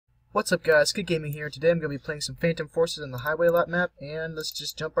What's up guys, Skid Gaming here. Today I'm going to be playing some Phantom Forces on the Highway Lot map, and let's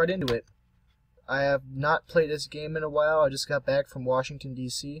just jump right into it. I have not played this game in a while. I just got back from Washington,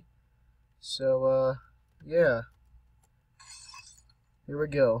 D.C. So, yeah. Here we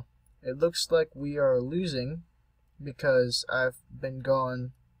go. It looks like we are losing because I've been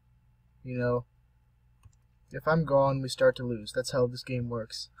gone. You know, if I'm gone, we start to lose. That's how this game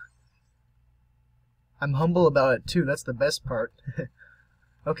works. I'm humble about it too, that's the best part.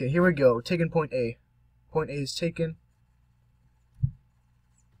 Okay, here we go. Taking point A. Point A is taken.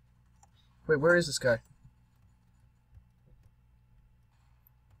 Wait, where is this guy?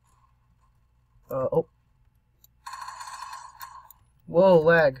 Oh. Whoa,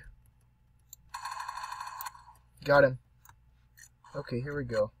 lag. Got him. Okay, here we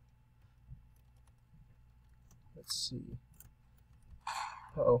go. Let's see.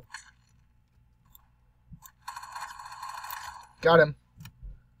 Uh-oh. Got him.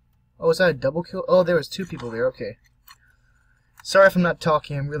 Oh, is that a double kill? Oh, there was two people there. Okay. Sorry if I'm not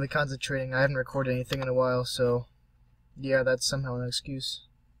talking. I'm really concentrating. I haven't recorded anything in a while, so yeah, that's somehow an excuse.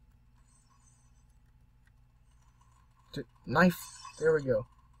 Knife. There we go.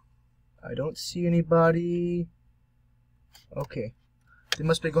 I don't see anybody. Okay. They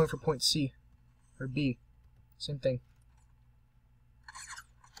must be going for point C. Or B. Same thing.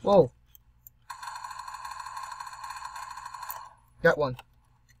 Whoa. Got one.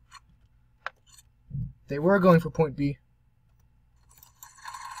 They were going for point B.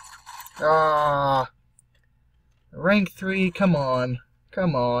 Ah. Rank 3, come on.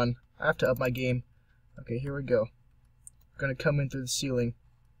 Come on. I have to up my game. Okay, here we go. I'm gonna come in through the ceiling.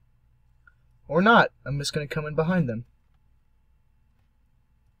 Or not. I'm just gonna come in behind them.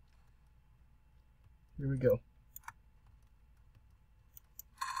 Here we go.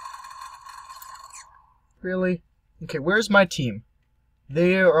 Really? Okay, where's my team?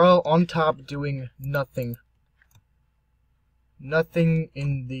 They are all on top doing nothing. Nothing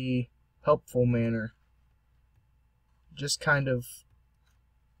in the helpful manner. Just kind of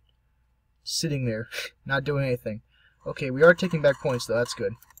sitting there, not doing anything. Okay, we are taking back points though, that's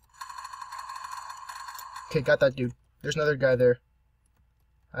good. Okay, got that dude. There's another guy there.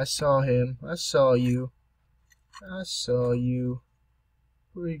 I saw him. I saw you. I saw you.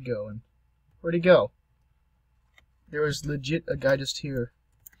 Where are you going? Where'd he go? There was legit a guy just here.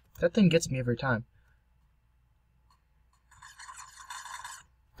 That thing gets me every time.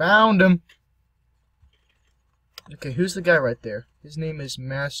 Found him! Okay, who's the guy right there? His name is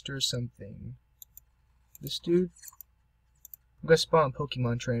Master something. This dude? I'm gonna spawn a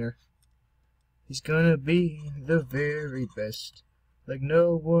Pokemon trainer. He's gonna be the very best. Like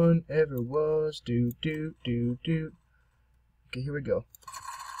no one ever was. Do. Okay, here we go.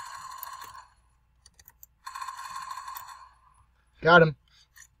 Got him.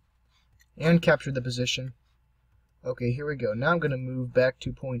 And captured the position. Okay, here we go. Now I'm going to move back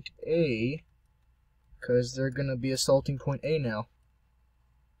to point A, because they're going to be assaulting point A now.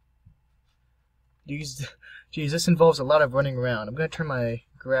 Geez, this involves a lot of running around. I'm going to turn my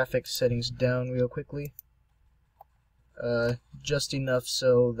graphics settings down real quickly. Just enough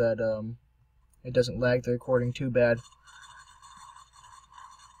so that it doesn't lag the recording too bad.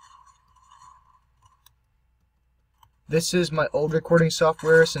 This is my old recording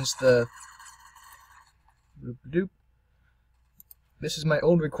software since the... This is my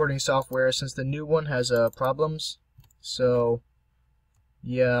old recording software since the new one has problems. So,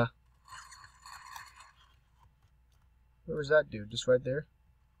 yeah. Where was that dude? Just right there?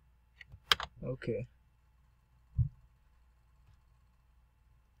 Okay.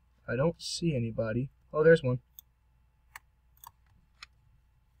 I don't see anybody. Oh, there's one.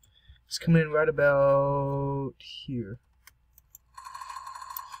 It's coming in right about here.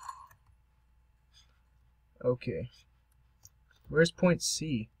 Okay. Where's point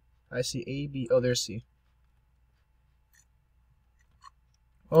C? I see A, B. Oh, there's C.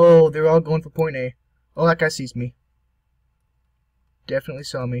 Oh, they're all going for point A. Oh, that guy sees me. Definitely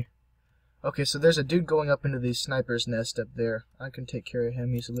saw me. Okay, so there's a dude going up into the sniper's nest up there. I can take care of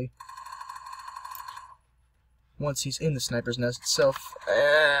him easily. Once he's in the sniper's nest itself.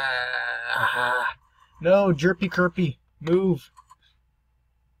 No, Jerpy Kirpy, move.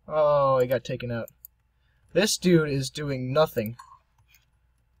 Oh, he got taken out. This dude is doing nothing.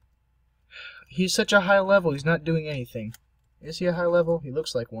 He's such a high level, he's not doing anything. Is he a high level? He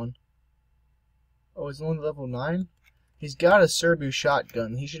looks like one. Oh, he's only level 9? He's got a Serbu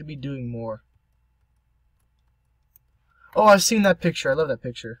shotgun. He should be doing more. Oh, I've seen that picture. I love that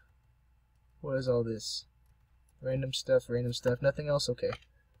picture. What is all this? Random stuff, nothing else? Okay.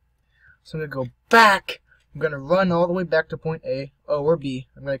 So I'm going to go back I'm going to run all the way back to point A. Oh, or B.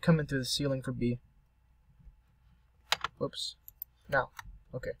 I'm going to come in through the ceiling for B. Whoops. Now.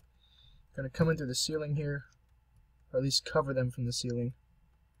 Okay. I'm going to come in through the ceiling here. Or at least cover them from the ceiling.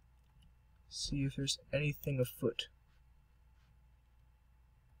 See if there's anything afoot.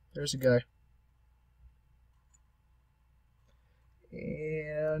 There's a guy.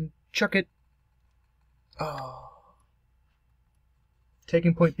 And chuck it. Oh.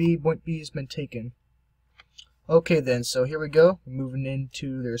 Taking point B. Point B has been taken. Okay then, so here we go. We're moving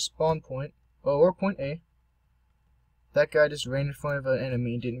into their spawn point. Oh, or point A. That guy just ran in front of an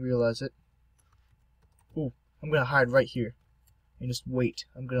enemy and didn't realize it. Ooh, I'm gonna hide right here. And just wait.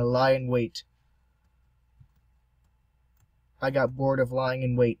 I'm gonna lie in wait. I got bored of lying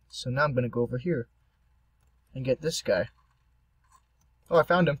in wait, so now I'm gonna go over here. And get this guy. Oh, I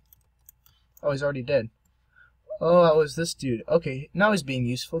found him. Oh, he's already dead. Oh, that was this dude. Okay, now he's being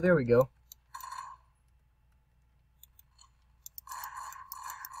useful. There we go.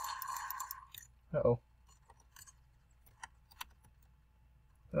 Uh-oh.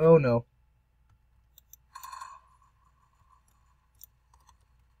 Oh, no.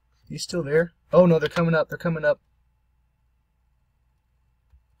 He's still there? Oh, no, they're coming up. They're coming up.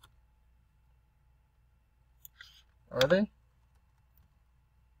 Are they?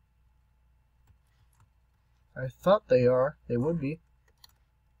 I thought they are. They would be.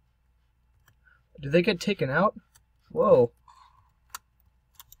 Did they get taken out? Whoa.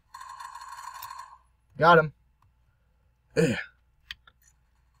 Got him. Ugh.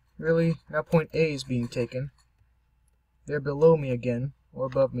 Really? Now point A is being taken. They're below me again. Or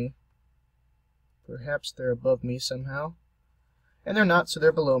above me. Perhaps they're above me somehow. And they're not, so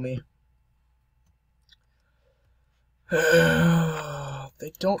they're below me.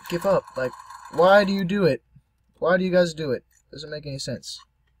 They don't give up. Like, why do you do it? Why do you guys do it? Doesn't make any sense.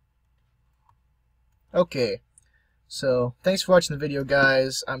 Okay. So, thanks for watching the video,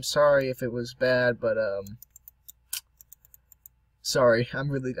 guys. I'm sorry if it was bad, but sorry. I'm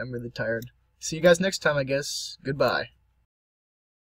really tired. See you guys next time, I guess. Goodbye.